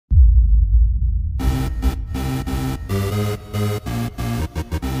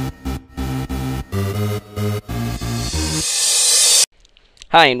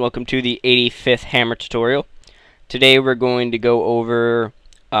Hi, and welcome to the 85th Hammer tutorial. Today we're going to go over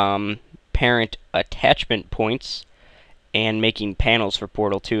parent attachment points and making panels for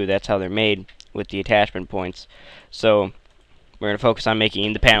Portal 2. That's how they're made, with the attachment points. So we're going to focus on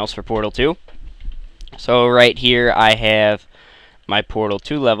making the panels for Portal 2. So right here I have my Portal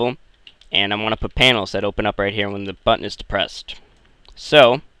 2 level, and I want to put panels that open up right here when the button is depressed.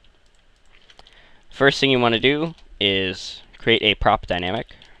 So first thing you want to do is create a prop dynamic.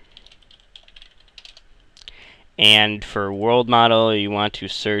 And for world model, you want to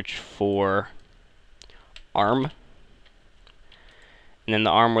search for arm. And then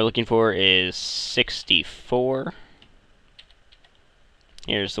the arm we're looking for is 64.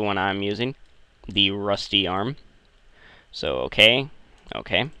 Here's the one I'm using, the rusty arm. So okay.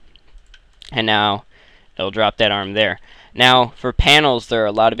 And now it'll drop that arm there. Now for panels, there are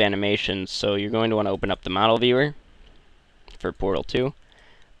a lot of animations, so you're going to want to open up the model viewer for Portal 2.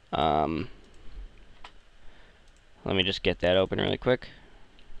 Let me just get that open really quick.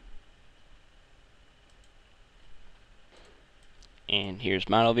 And here's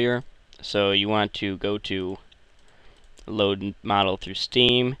model viewer. So you want to go to load model through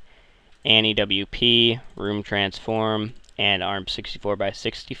Steam, AnyWP, room transform, and arm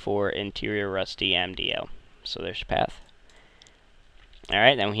 64x64 interior rusty MDL. So there's your path.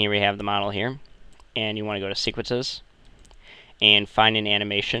 Alright, then here we have the model here. And you want to go to sequences and find an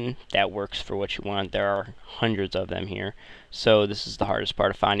animation that works for what you want. There are hundreds of them here, so this is the hardest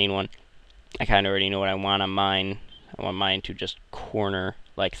part of finding one. I kind of already know what I want on mine. I want mine to just corner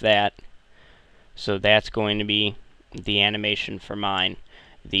like that. So that's going to be the animation for mine.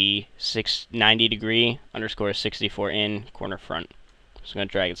 The 90 degree _ 64 in corner front. So I'm going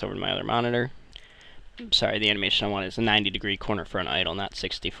to drag this over to my other monitor. Sorry, the animation I want is a 90 degree corner front idle, not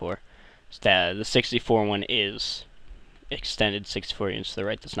 64. So the 64 one is extended 64 units to the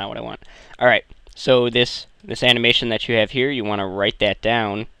right. That's not what I want. Alright, so this animation that you have here, you want to write that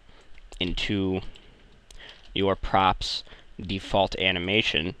down into your props default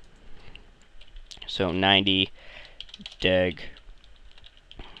animation. So 90 deg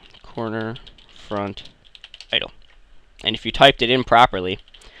corner front idle. And if you typed it in properly,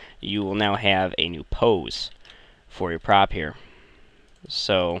 you will now have a new pose for your prop here.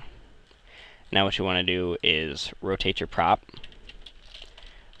 So now what you want to do is rotate your prop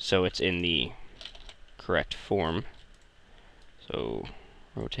so it's in the correct form. So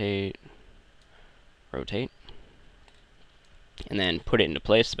rotate, and then put it into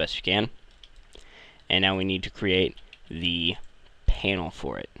place the best you can. And now we need to create the panel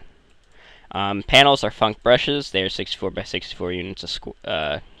for it. Panels are func brushes. They're 64x64 units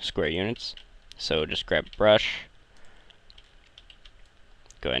of square units. So just grab a brush.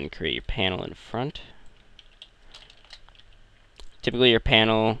 Go ahead and create your panel in front. Typically your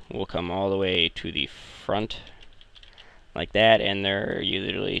panel will come all the way to the front like that, and they're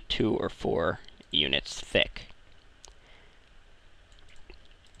usually 2 or 4 units thick.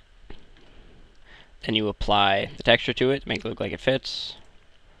 Then you apply the texture to it to make it look like it fits.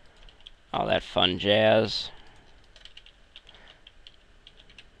 All that fun jazz.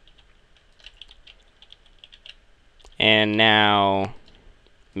 And now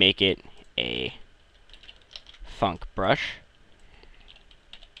make it a func brush.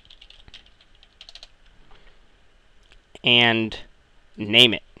 And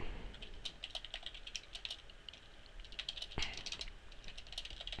name it.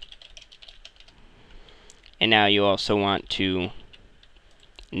 And now you also want to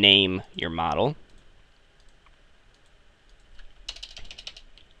name your model.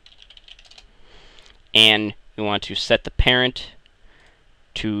 And you want to set the parent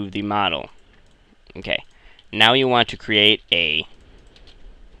to the model. Okay. Now you want to create a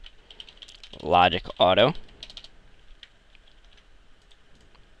logic auto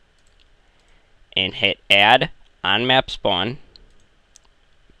and hit add on map spawn,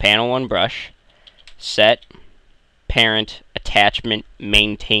 panel 1 brush, set parent attachment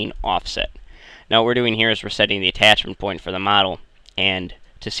maintain offset. Now what we're doing here is we're setting the attachment point for the model, and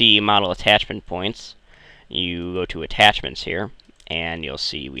to see model attachment points you go to attachments here and you'll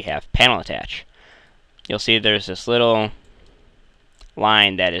see we have panel attach. You'll see there's this little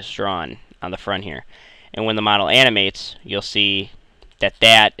line that is drawn on the front here, and when the model animates you'll see that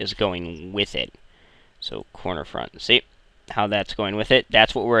that is going with it. So corner front, see how that's going with it?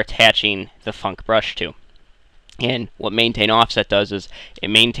 That's what we're attaching the func brush to. And what maintain offset does is it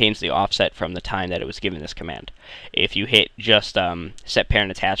maintains the offset from the time that it was given this command. If you hit just set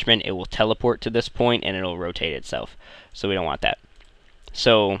parent attachment, it will teleport to this point and it'll rotate itself. So we don't want that.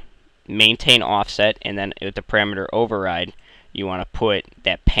 So maintain offset, and then with the parameter override, you want to put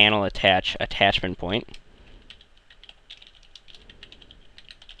that panel attachment point.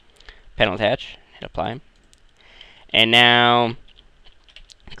 Panel attach, hit apply. And now,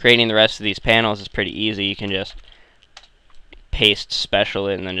 creating the rest of these panels is pretty easy. You can just paste special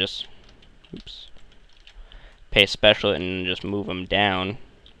it and then just, oops, paste special it and just move them down.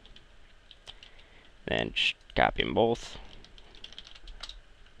 Then copy them both.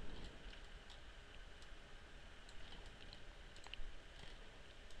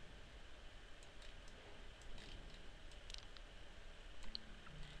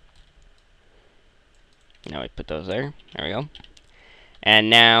 Now we put those there. There we go. And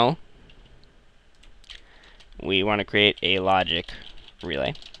now we want to create a logic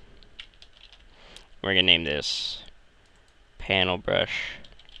relay. We're going to name this panel brush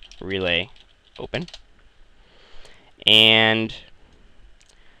relay open. And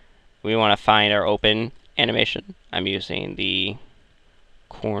we want to find our open animation. I'm using the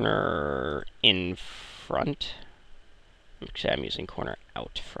corner in front. Actually, I'm using corner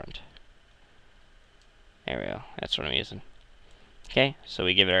out front. There we go. That's what I'm using. Okay, so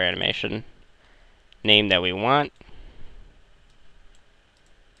we give it our animation name that we want.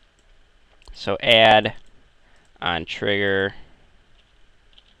 So add on trigger,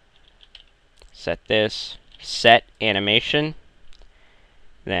 set this, set animation,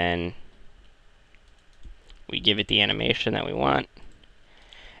 then we give it the animation that we want,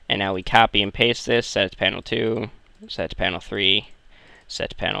 and now we copy and paste this, set it to panel 2, set it to panel 3, set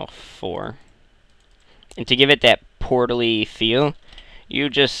to panel 4. And to give it that portally feel, you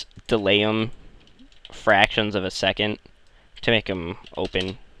just delay them fractions of a second to make them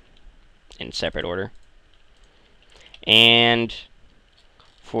open in separate order. And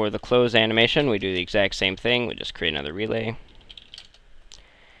for the close animation, we do the exact same thing. We just create another relay.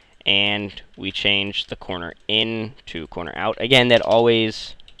 And we change the corner in to corner out. Again, that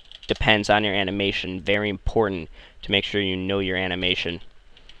always depends on your animation. Very important to make sure you know your animation.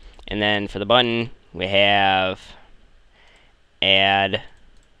 And then for the button, we have add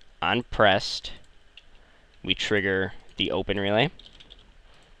on pressed. We trigger the open relay.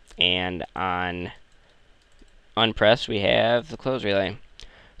 And on unpressed, we have the close relay.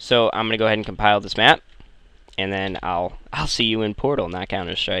 So I'm going to go ahead and compile this map, and then I'll see you in Portal, not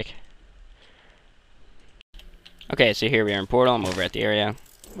Counter-Strike. Okay, so here we are in Portal. I'm over at the area.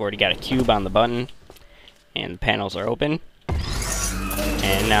 We've already got a cube on the button, and the panels are open.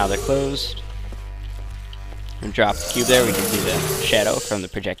 And now they're closed. And drop the cube there. We can see the shadow from the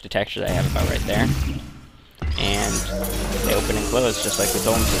projected texture that I have about right there. And they open and close just like we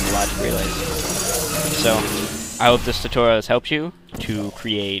told them to the logic relays. So I hope this tutorial has helped you to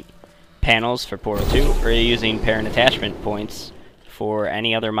create panels for Portal 2 or using parent attachment points for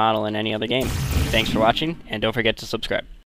any other model in any other game. Thanks for watching, and don't forget to subscribe.